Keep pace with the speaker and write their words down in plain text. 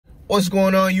What's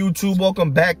going on, YouTube?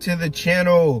 Welcome back to the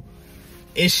channel.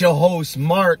 It's your host,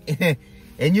 Mark.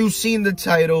 And you've seen the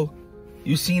title,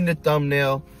 you've seen the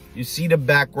thumbnail, you see the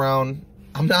background.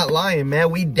 I'm not lying, man.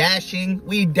 We dashing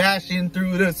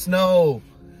through the snow.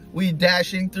 We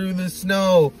dashing through the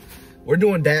snow. We are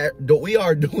doing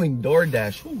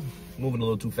DoorDash. Whew, moving a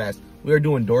little too fast. We are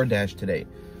doing DoorDash today.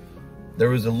 There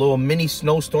was a little mini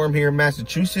snowstorm here in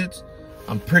Massachusetts.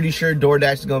 I'm pretty sure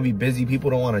DoorDash is gonna be busy. People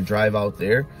don't want to drive out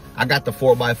there. I got the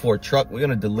 4x4 truck. We're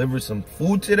gonna deliver some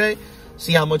food today.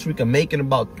 See how much we can make in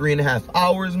about 3.5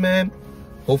 hours, man.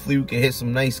 Hopefully we can hit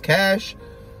some nice cash.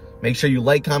 Make sure you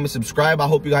like, comment, subscribe. I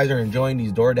hope you guys are enjoying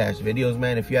these DoorDash videos,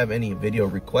 man. If you have any video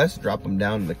requests, drop them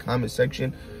down in the comment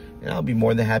section, and I'll be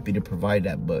more than happy to provide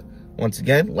that. But once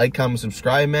again, like, comment,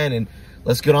 subscribe, man, and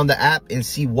let's get on the app and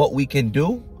see what we can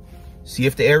do. See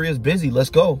if the area is busy. Let's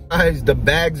go. Guys, the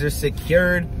bags are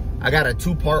secured. I got a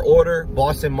 2-part order,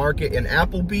 Boston Market and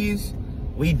Applebee's.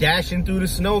 We dashing through the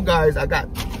snow, guys. I got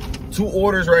 2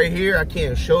 orders right here. I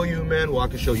can't show you, man. Well, I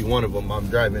can show you one of them. I'm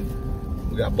driving.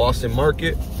 We got Boston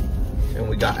Market and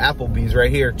we got Applebee's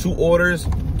right here. 2 orders,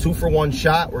 2 for 1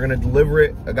 shot. We're gonna deliver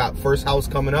it. I got first house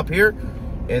coming up here,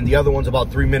 and the other one's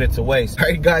about 3 minutes away. All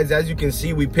right, guys, as you can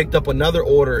see, we picked up another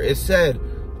order. It said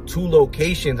 2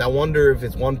 locations. I wonder if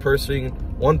it's one person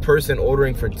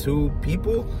ordering for 2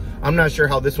 people. I'm not sure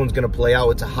how this one's gonna play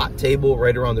out. It's a hot table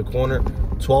right around the corner.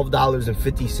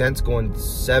 $12.50 going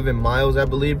 7 miles, I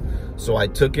believe. So I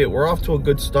took it. We're off to a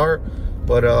good start.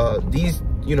 But these,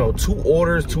 you know, 2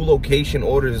 location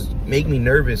orders make me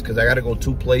nervous because I gotta go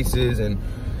 2 places and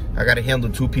I gotta handle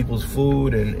 2 people's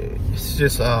food, and it's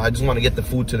just I just want to get the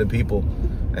food to the people.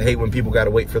 I hate when people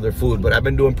gotta wait for their food, but I've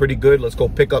been doing pretty good. Let's go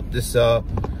pick up this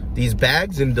these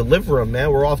bags and deliver them,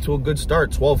 man. We're off to a good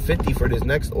start. $12.50 for this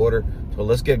next order, so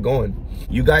let's get going.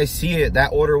 You guys see it,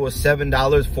 that order was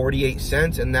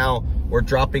 $7.48, and now we're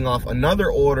dropping off another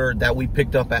order that we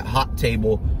picked up at Hot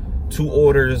Table. 2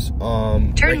 orders.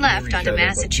 Turn right left onto other,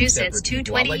 Massachusetts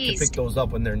 220 I like East. to pick those up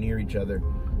when they're near each other,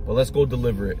 but let's go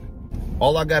deliver it.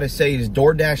 All I gotta say is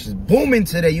DoorDash is booming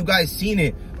today. You guys seen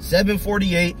it.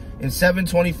 748 and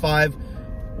 725.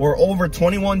 We're over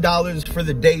 $21 for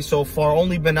the day so far.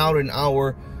 Only been out an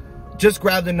hour. Just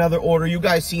grabbed another order. You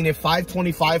guys seen it.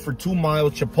 $5.25 for 2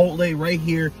 miles. Chipotle right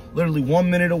here, literally 1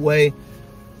 minute away.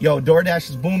 Yo, DoorDash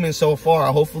is booming so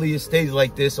far. Hopefully it stays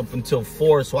like this up until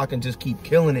 4 so I can just keep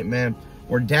killing it, man.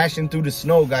 We're dashing through the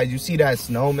snow, guys. You see that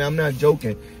snow, man? I'm not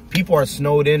joking. People are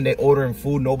snowed in. They ordering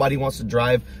food. Nobody wants to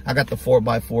drive. I got the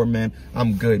 4x4, man.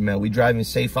 I'm good, man. We driving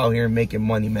safe out here and making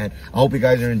money, man. I hope you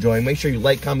guys are enjoying. Make sure you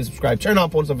like, comment, subscribe. Turn on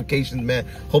post notifications, man.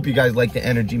 Hope you guys like the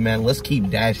energy, man. Let's keep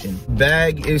dashing.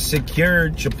 Bag is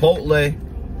secured. Chipotle.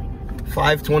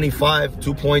 $5.25,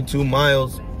 2.2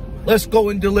 miles. Let's go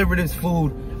and deliver this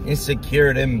food and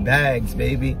secure them bags,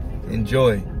 baby.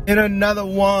 Enjoy. And another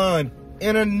one.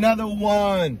 And another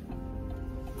one.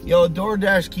 Yo,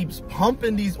 DoorDash keeps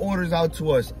pumping these orders out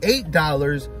to us. $8,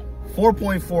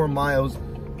 4.4 miles.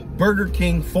 Burger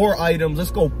King, 4 items. Let's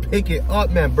go pick it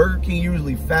up, man. Burger King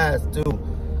usually fast, too.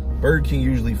 Burger King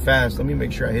usually fast. Let me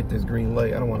make sure I hit this green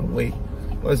light. I don't want to wait.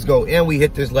 Let's go. And we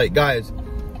hit this light. Guys,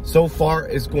 so far,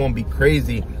 it's going to be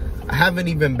crazy. I haven't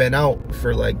even been out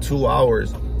for like 2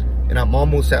 hours, and I'm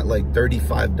almost at like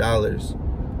 $35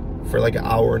 for like an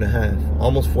hour and a half.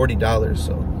 Almost $40,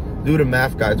 so do the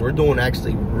math, guys. We're doing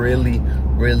actually really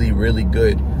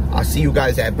good. I'll see you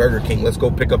guys at Burger King. Let's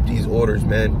go pick up these orders,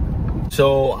 man.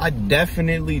 So I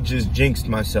definitely just jinxed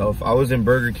myself. I was in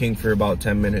Burger King for about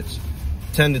 10 minutes,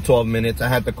 10 to 12 minutes. I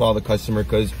had to call the customer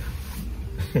because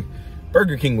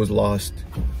Burger King was lost.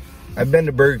 I've been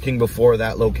to Burger King before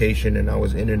that location and I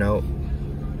was in and out.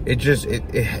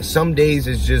 Some days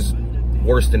it's just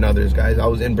worse than others, guys. I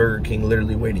was in Burger King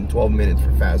literally waiting 12 minutes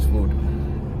for fast food.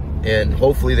 And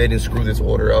hopefully they didn't screw this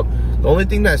order up. The only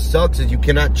thing that sucks is you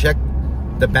cannot check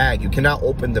the bag. You cannot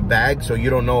open the bag, so you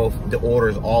don't know if the order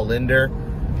is all in there.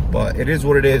 But it is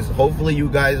what it is. Hopefully you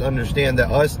guys understand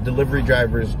that us delivery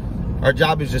drivers, our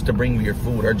job is just to bring you your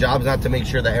food. Our job is not to make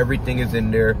sure that everything is in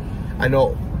there. I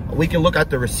know we can look at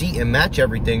the receipt and match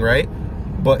everything, right?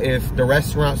 But if the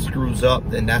restaurant screws up,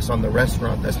 then that's on the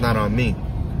restaurant. That's not on me.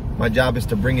 My job is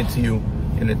to bring it to you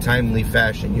in a timely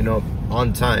fashion, you know,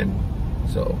 on time.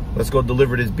 So let's go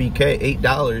deliver this BK.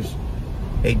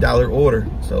 $8 order.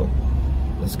 So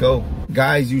let's go.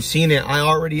 Guys, you've seen it. I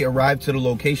already arrived to the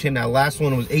location. That last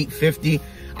one was $8.50.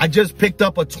 I just picked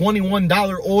up a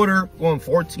 $21 order going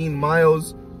 14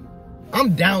 miles.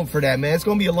 I'm down for that, man. It's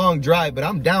gonna be a long drive, but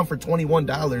I'm down for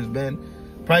 $21, man.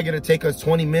 Probably gonna take us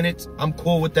 20 minutes. I'm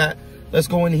cool with that. Let's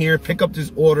go in here, pick up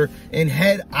this order, and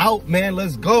head out, man.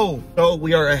 Let's go. So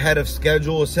we are ahead of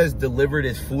schedule. It says deliver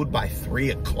this food by 3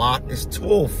 o'clock. It's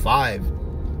 2:05.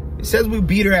 It says we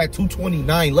beat her at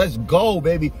 2:29. Let's go,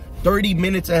 baby. 30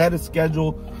 minutes ahead of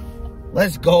schedule.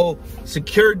 Let's go.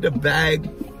 Secured the bag.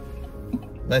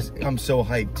 I'm so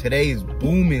hyped. Today is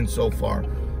booming so far.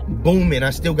 Booming.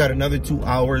 I still got another 2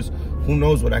 hours. Who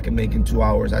knows what I can make in 2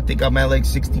 hours? I think I'm at like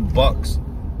 60 bucks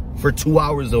for 2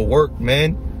 hours of work,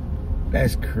 man.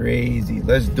 That's crazy.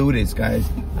 Let's do this, guys.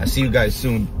 I'll see you guys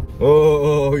soon.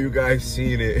 Oh, you guys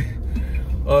seen it.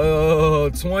 Oh,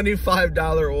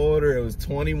 $25 order. It was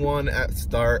 21 at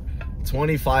start,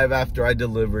 25 after I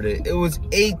delivered it. It was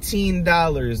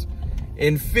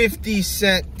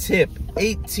 $18.50 tip.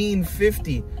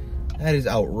 $18.50. That is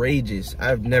outrageous.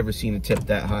 I've never seen a tip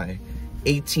that high.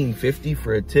 $18.50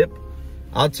 for a tip.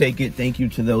 I'll take it. Thank you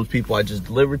to those people I just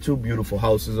delivered to. Beautiful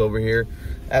houses over here.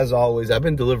 As always, I've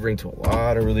been delivering to a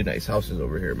lot of really nice houses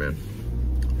over here, man.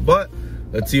 But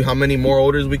let's see how many more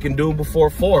orders we can do before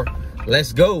 4.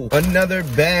 Let's go. Another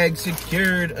bag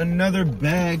secured. Another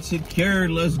bag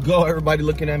secured. Let's go. Everybody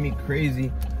looking at me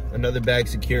crazy. Another bag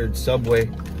secured. Subway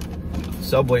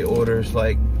orders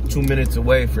like 2 minutes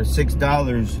away for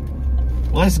 $6.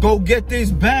 Let's go get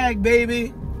this bag,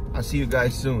 baby. I'll see you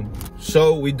guys soon.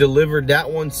 So we delivered that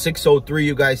one, 6:03,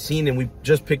 you guys seen, and we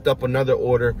just picked up another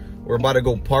order. We're about to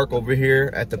go park over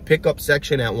here at the pickup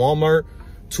section at Walmart.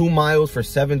 2 miles for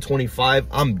 $7.25.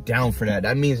 I'm down for that.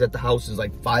 That means that the house is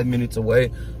like 5 minutes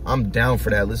away. I'm down for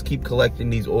that. Let's keep collecting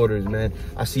these orders, man.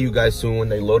 I'll see you guys soon when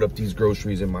they load up these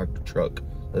groceries in my truck.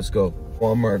 Let's go.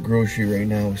 Walmart grocery right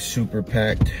now is super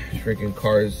packed. Freaking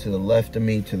cars to the left of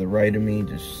me, to the right of me.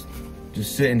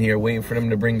 Just sitting here waiting for them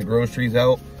to bring the groceries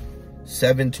out.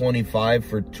 $7.25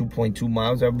 for 2.2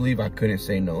 miles, I believe. I couldn't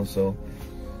say no, so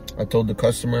I told the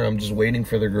customer I'm just waiting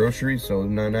for their groceries, so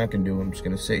nothing I can do. I'm just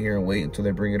gonna sit here and wait until they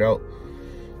bring it out.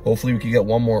 Hopefully we can get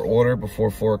one more order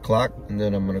before 4 o'clock, and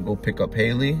then I'm gonna go pick up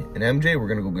Haley and MJ. We're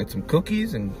gonna go get some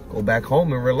cookies and go back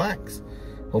home and relax.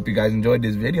 Hope you guys enjoyed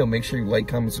this video. Make sure you like,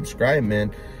 comment, subscribe, man.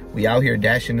 We out here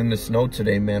dashing in the snow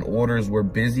today, man. Orders were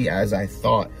busy as I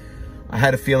thought. I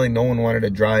had a feeling no one wanted to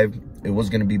drive. It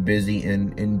was gonna be busy,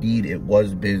 and indeed it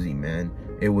was busy, man.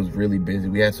 It was really busy.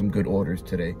 We had some good orders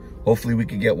today. Hopefully we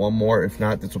could get one more. If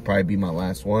not, this will probably be my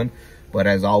last one. But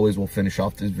as always, we'll finish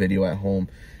off this video at home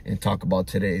and talk about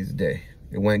today's day.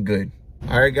 It went good.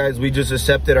 All right, guys, we just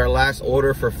accepted our last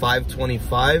order for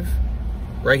 $5.25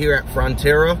 right here at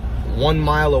Frontera, 1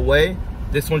 mile away.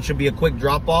 This one should be a quick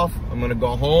drop off. I'm gonna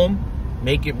go home,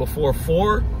 make it before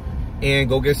 4, and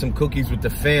go get some cookies with the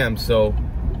fam. So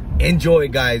enjoy,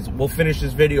 guys. We'll finish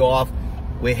this video off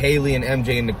with Haley and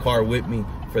MJ in the car with me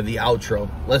for the outro.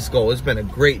 Let's go. It's been a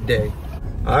great day.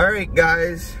 All right,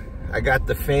 guys. I got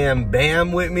the fam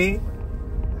Bam with me.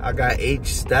 I got H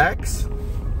Stacks,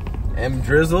 M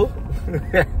Drizzle.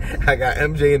 I got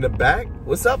MJ in the back.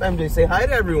 What's up, MJ? Say hi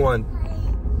to everyone.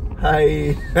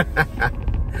 Hi.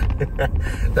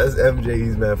 That's MJ.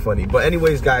 He's mad funny. But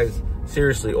anyways, guys,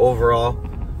 seriously, overall,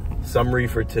 summary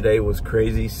for today was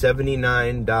crazy.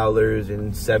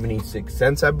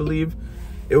 $79.76, I believe.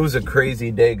 It was a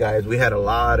crazy day, guys. We had a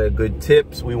lot of good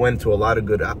tips. We went to a lot of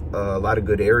good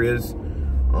areas,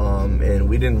 and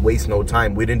we didn't waste no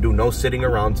time. We didn't do no sitting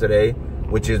around today,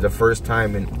 which is the first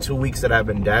time in 2 weeks that I've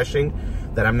been dashing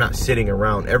that I'm not sitting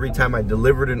around. Every time I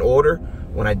delivered an order,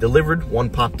 when I delivered, one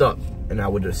popped up, and I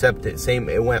would accept it. Same,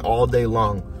 it went all day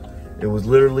long. It was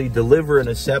literally deliver and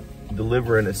accept,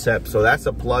 deliver and accept. So that's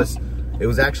a plus. It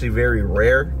was actually very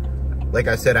rare. Like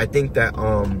I said, I think that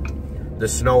the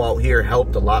snow out here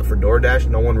helped a lot for DoorDash.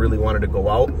 No one really wanted to go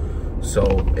out, so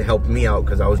it helped me out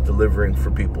because I was delivering for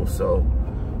people. So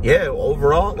yeah,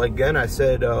 overall, like again, I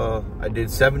said I did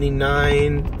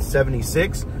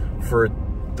 $79.76 for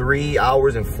 3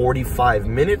 hours and 45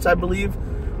 minutes, I believe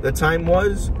the time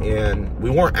was. And we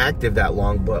weren't active that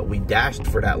long, but we dashed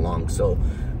for that long, so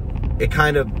it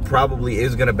kind of probably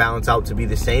is going to balance out to be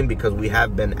the same because we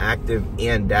have been active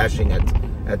and dashing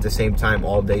at the same time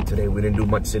all day today. We didn't do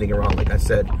much sitting around, like I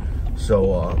said.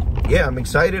 So yeah, I'm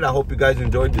excited. I hope you guys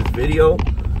enjoyed this video.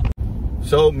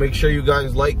 So make sure you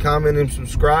guys like, comment, and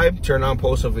subscribe. Turn on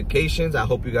post notifications. I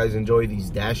hope you guys enjoy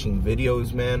these dashing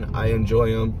videos, man. I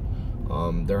enjoy them.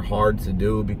 They're hard to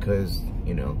do because,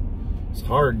 you know, it's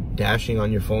hard dashing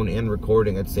on your phone and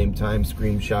recording at the same time,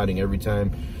 screenshotting every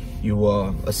time you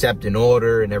accept an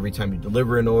order and every time you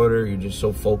deliver an order. You're just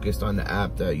so focused on the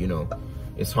app that, you know,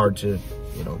 it's hard to,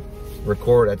 you know,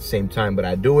 record at the same time, but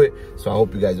I do it. So I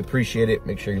hope you guys appreciate it.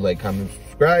 Make sure you like, comment, and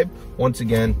subscribe once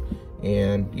again.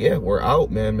 And yeah, we're out,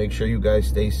 man. Make sure you guys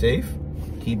stay safe,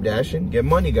 keep dashing, get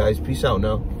money, guys. Peace out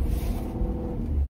now.